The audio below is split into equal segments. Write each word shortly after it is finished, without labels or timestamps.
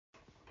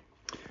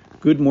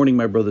Good morning,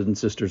 my brothers and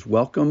sisters.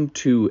 Welcome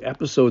to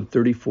episode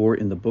 34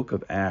 in the book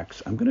of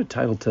Acts. I'm going to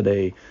title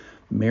today,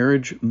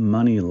 Marriage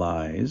Money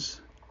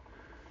Lies.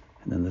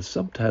 And then the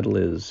subtitle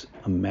is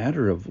A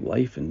Matter of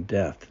Life and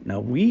Death. Now,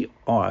 we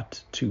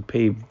ought to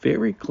pay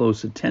very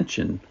close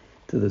attention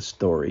to this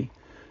story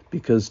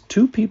because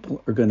two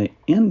people are going to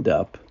end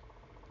up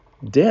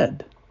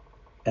dead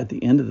at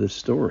the end of this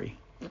story.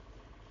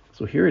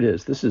 So here it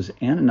is. This is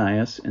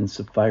Ananias and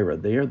Sapphira.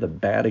 They are the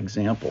bad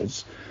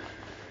examples.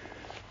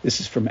 This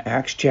is from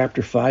Acts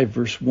chapter 5,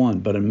 verse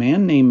 1. But a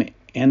man named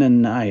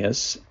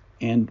Ananias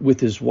and with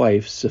his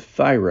wife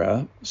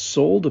Sapphira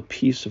sold a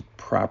piece of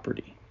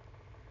property.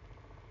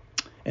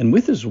 And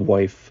with his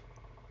wife's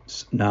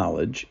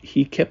knowledge,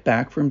 he kept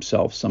back for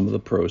himself some of the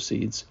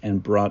proceeds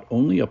and brought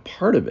only a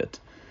part of it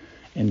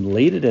and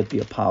laid it at the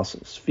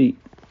apostles' feet.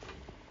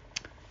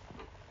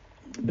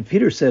 But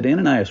Peter said,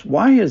 Ananias,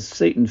 why has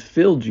Satan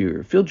filled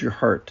your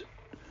heart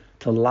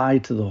to lie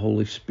to the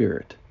Holy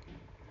Spirit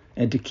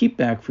and to keep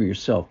back for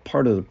yourself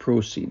part of the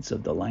proceeds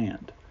of the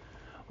land?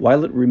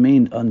 While it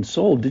remained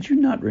unsold, did it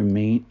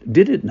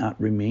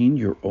not remain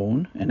your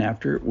own? And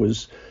after it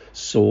was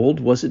sold,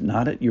 was it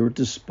not at your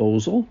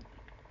disposal?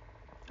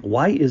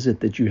 Why is it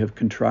that you have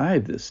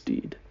contrived this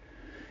deed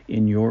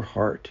in your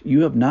heart?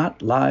 You have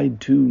not lied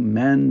to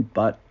men,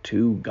 but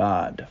to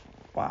God.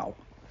 Wow.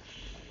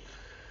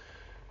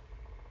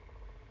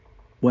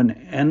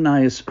 When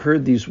Ananias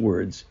heard these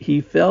words,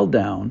 he fell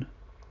down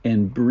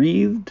and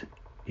breathed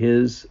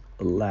his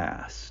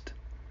last,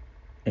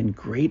 and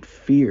great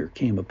fear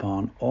came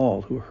upon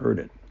all who heard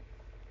it.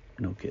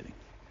 No kidding.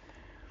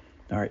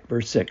 All right,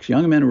 verse 6.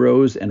 Young men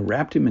rose and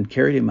wrapped him and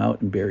carried him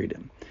out and buried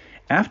him.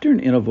 After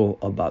an interval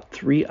of about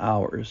 3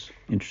 hours,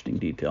 interesting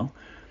detail,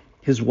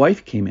 his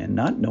wife came in,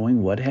 not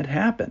knowing what had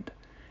happened.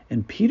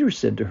 And Peter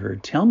said to her,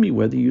 tell me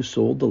whether you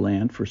sold the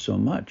land for so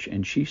much.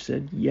 And she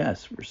said,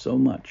 yes, for so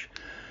much.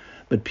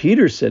 But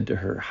Peter said to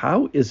her,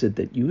 how is it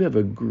that you have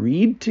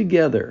agreed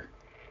together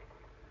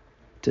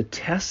to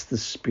test the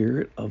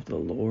Spirit of the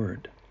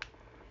Lord?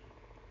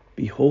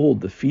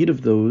 Behold, the feet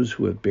of those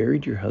who have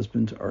buried your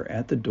husbands are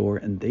at the door,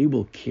 and they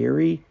will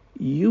carry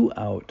you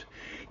out.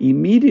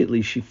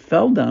 Immediately she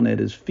fell down at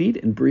his feet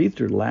and breathed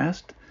her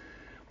last.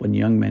 When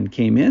young men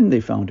came in,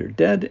 they found her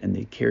dead, and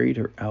they carried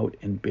her out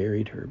and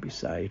buried her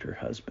beside her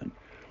husband.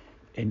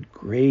 And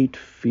great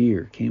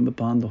fear came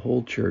upon the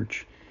whole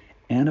church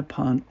and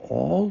upon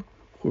all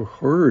who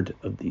heard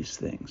of these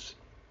things.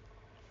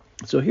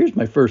 So here's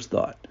my first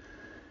thought.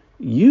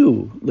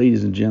 You,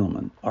 ladies and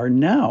gentlemen, are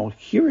now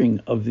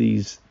hearing of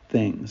these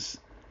things.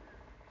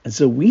 And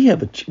so we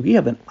have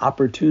an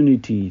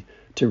opportunity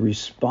to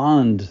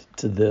respond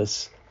to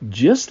this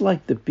just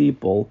like the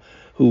people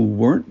who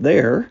weren't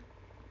there,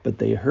 but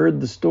they heard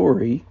the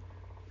story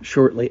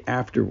shortly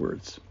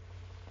afterwards.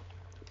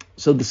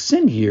 So the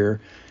sin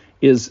here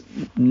is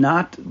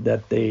not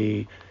that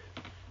they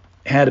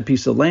had a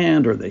piece of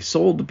land or they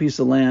sold a piece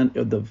of land.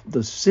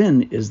 The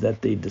sin is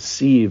that they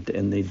deceived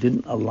and they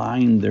didn't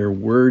align their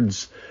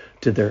words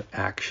to their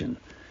action.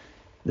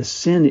 The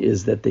sin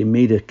is that they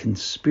made a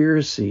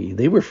conspiracy.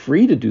 They were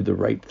free to do the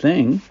right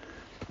thing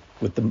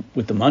with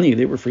the money.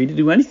 They were free to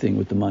do anything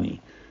with the money.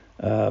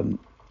 The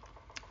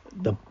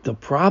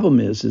problem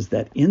is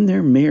that in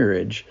their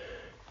marriage,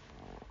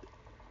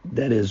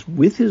 that is,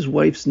 with his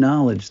wife's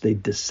knowledge, they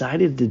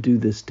decided to do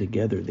this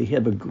together. They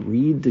have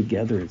agreed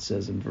together, it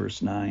says in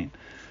verse 9.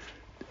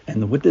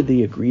 And what did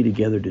they agree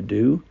together to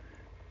do?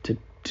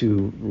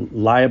 To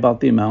lie about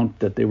the amount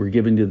that they were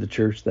giving to the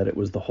church, that it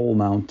was the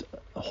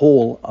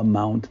whole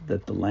amount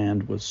that the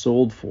land was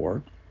sold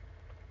for.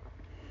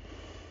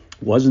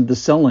 It wasn't the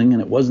selling,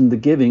 and it wasn't the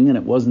giving, and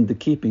it wasn't the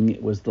keeping,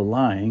 it was the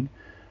lying.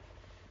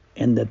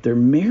 And that their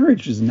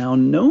marriage is now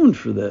known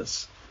for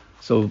this.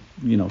 So,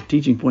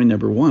 teaching point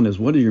number 1 is,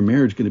 what is your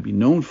marriage going to be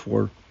known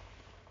for?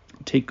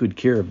 Take good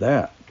care of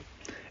that.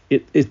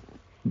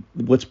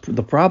 What's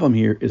the problem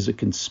here is a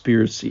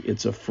conspiracy.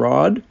 It's a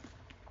fraud.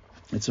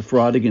 It's a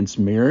fraud against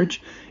marriage.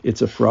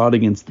 It's a fraud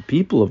against the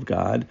people of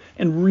God.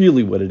 And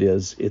really what it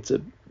is, it's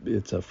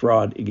a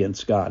fraud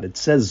against God. It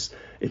says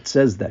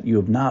that you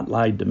have not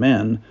lied to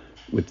men,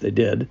 which they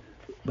did.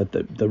 But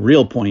the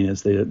real point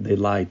is they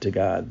lied to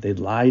God. They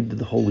lied to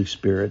the Holy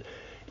Spirit.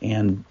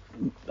 And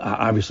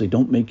obviously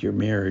don't make your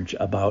marriage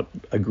about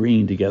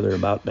agreeing together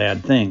about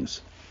bad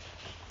things.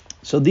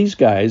 So these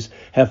guys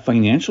have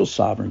financial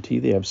sovereignty.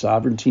 They have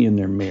sovereignty in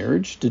their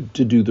marriage to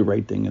do the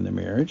right thing in their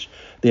marriage.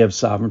 They have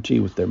sovereignty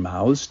with their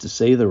mouths to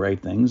say the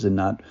right things and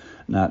not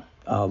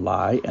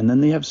lie. And then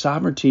they have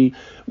sovereignty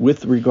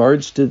with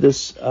regards to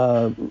this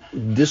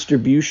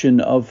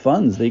distribution of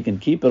funds. They can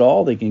keep it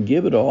all. They can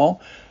give it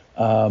all.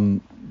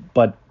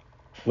 But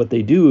what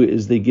they do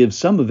is they give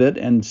some of it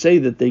and say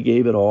that they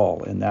gave it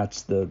all, and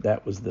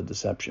that was the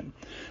deception.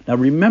 Now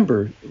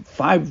remember,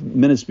 5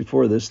 minutes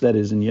before this, that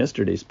is in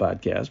yesterday's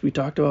podcast, we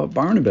talked about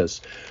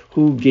Barnabas,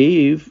 who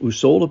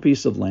sold a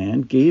piece of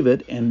land, gave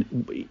it,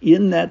 and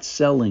in that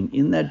selling,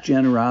 in that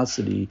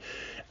generosity,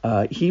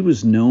 he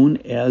was known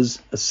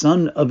as a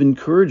son of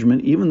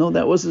encouragement, even though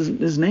that wasn't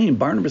his name.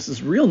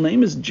 Barnabas' real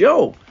name is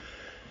Joe.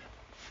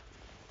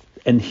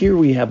 And here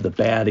we have the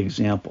bad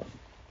example.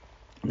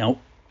 Now,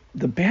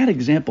 the bad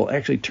example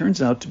actually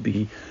turns out to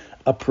be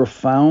a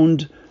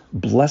profound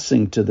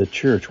blessing to the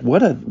church.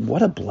 What a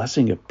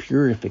blessing of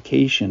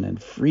purification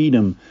and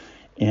freedom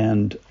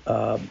and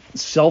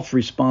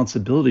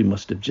self-responsibility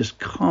must have just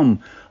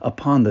come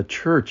upon the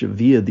church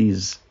via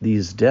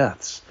these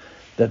deaths.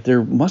 That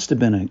there must have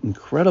been an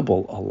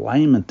incredible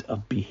alignment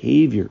of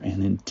behavior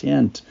and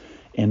intent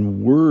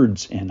and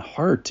words and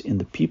heart in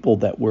the people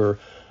that were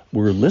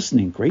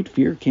listening. Great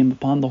fear came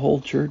upon the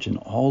whole church and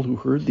all who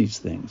heard these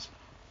things.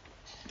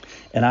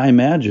 And I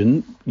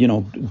imagine,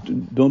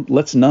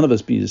 let's none of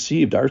us be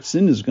deceived. Our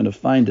sin is going to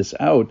find us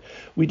out.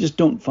 We just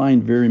don't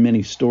find very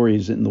many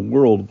stories in the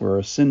world where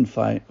our sin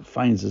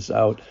finds us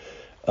out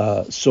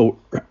so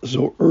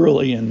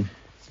early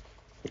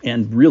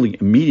and really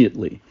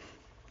immediately.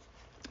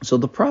 So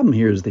the problem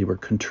here is they were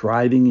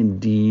contriving in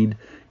deed,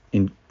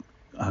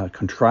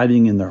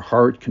 contriving in their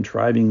heart,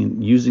 contriving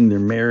and using their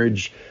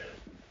marriage,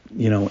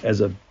 as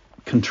a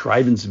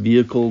contrivance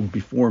vehicle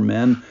before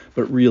men,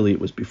 but really it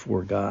was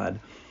before God.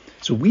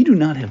 So we do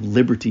not have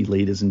liberty,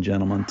 ladies and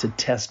gentlemen, to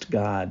test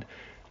God,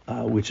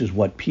 which is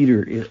what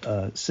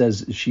Peter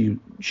says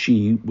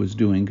she was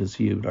doing, because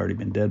he had already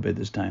been dead by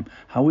this time.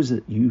 How is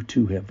it you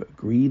two have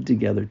agreed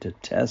together to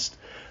test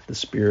the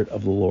Spirit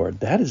of the Lord?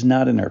 That is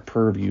not in our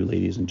purview,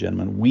 ladies and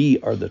gentlemen. We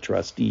are the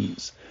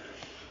trustees.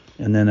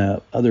 And then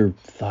other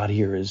thought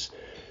here is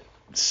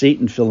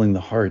Satan filling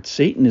the heart.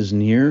 Satan is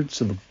near,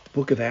 so the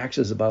book of Acts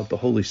is about the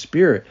Holy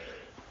Spirit,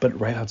 but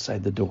right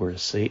outside the door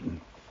is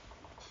Satan.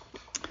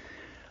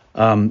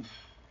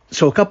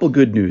 So a couple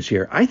good news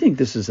here. I think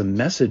this is a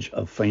message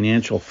of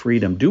financial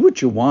freedom. Do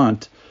what you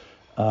want.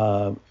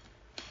 You're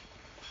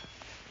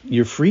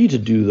free to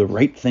do the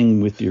right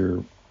thing with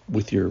your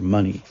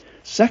money.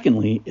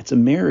 Secondly, it's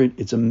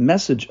a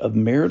message of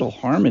marital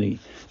harmony,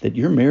 that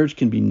your marriage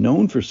can be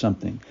known for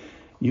something.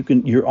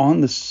 You're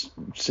on the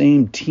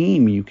same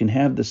team. You can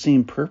have the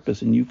same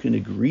purpose, and you can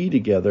agree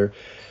together.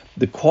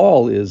 The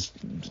call is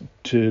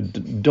to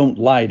don't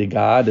lie to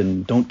God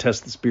and don't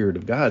test the Spirit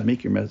of God.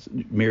 Make your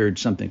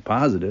marriage something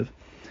positive.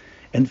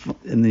 And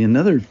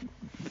another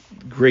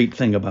great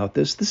thing about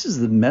this is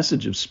the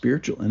message of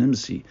spiritual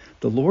intimacy.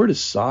 The Lord is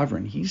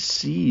sovereign. He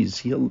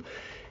sees.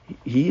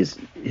 His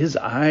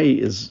eye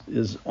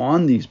is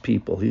on these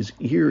people. His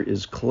ear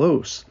is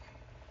close.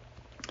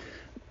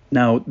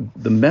 Now,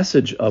 the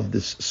message of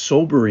this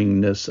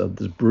soberingness, of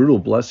this brutal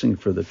blessing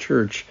for the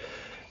church,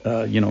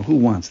 who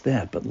wants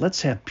that? But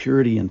let's have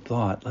purity in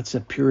thought. Let's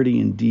have purity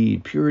in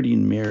deed, purity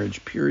in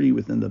marriage, purity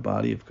within the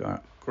body of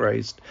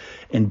Christ,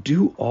 and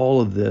do all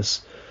of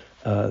this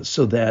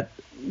so that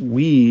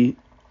we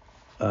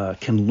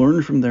can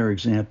learn from their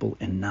example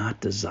and not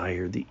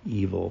desire the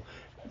evil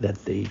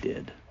that they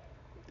did.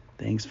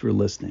 Thanks for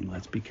listening.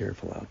 Let's be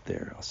careful out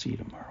there. I'll see you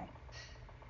tomorrow.